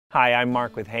Hi, I'm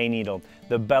Mark with Hayneedle.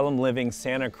 The Bellum Living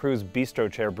Santa Cruz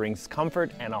Bistro chair brings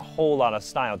comfort and a whole lot of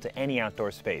style to any outdoor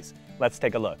space. Let's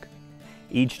take a look.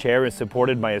 Each chair is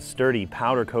supported by a sturdy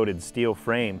powder-coated steel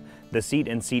frame. The seat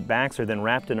and seat backs are then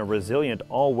wrapped in a resilient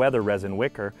all-weather resin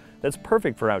wicker that's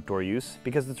perfect for outdoor use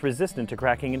because it's resistant to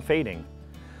cracking and fading.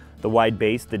 The wide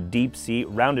base, the deep seat,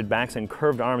 rounded backs, and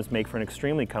curved arms make for an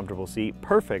extremely comfortable seat,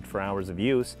 perfect for hours of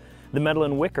use. The metal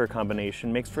and wicker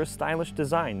combination makes for a stylish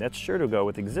design that's sure to go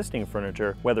with existing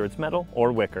furniture, whether it's metal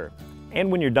or wicker.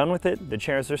 And when you're done with it, the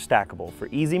chairs are stackable for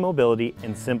easy mobility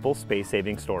and simple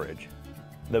space-saving storage.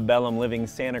 The Bellum Living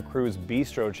Santa Cruz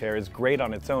Bistro chair is great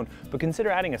on its own, but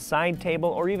consider adding a side table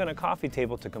or even a coffee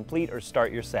table to complete or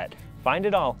start your set. Find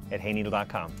it all at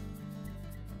Hayneedle.com.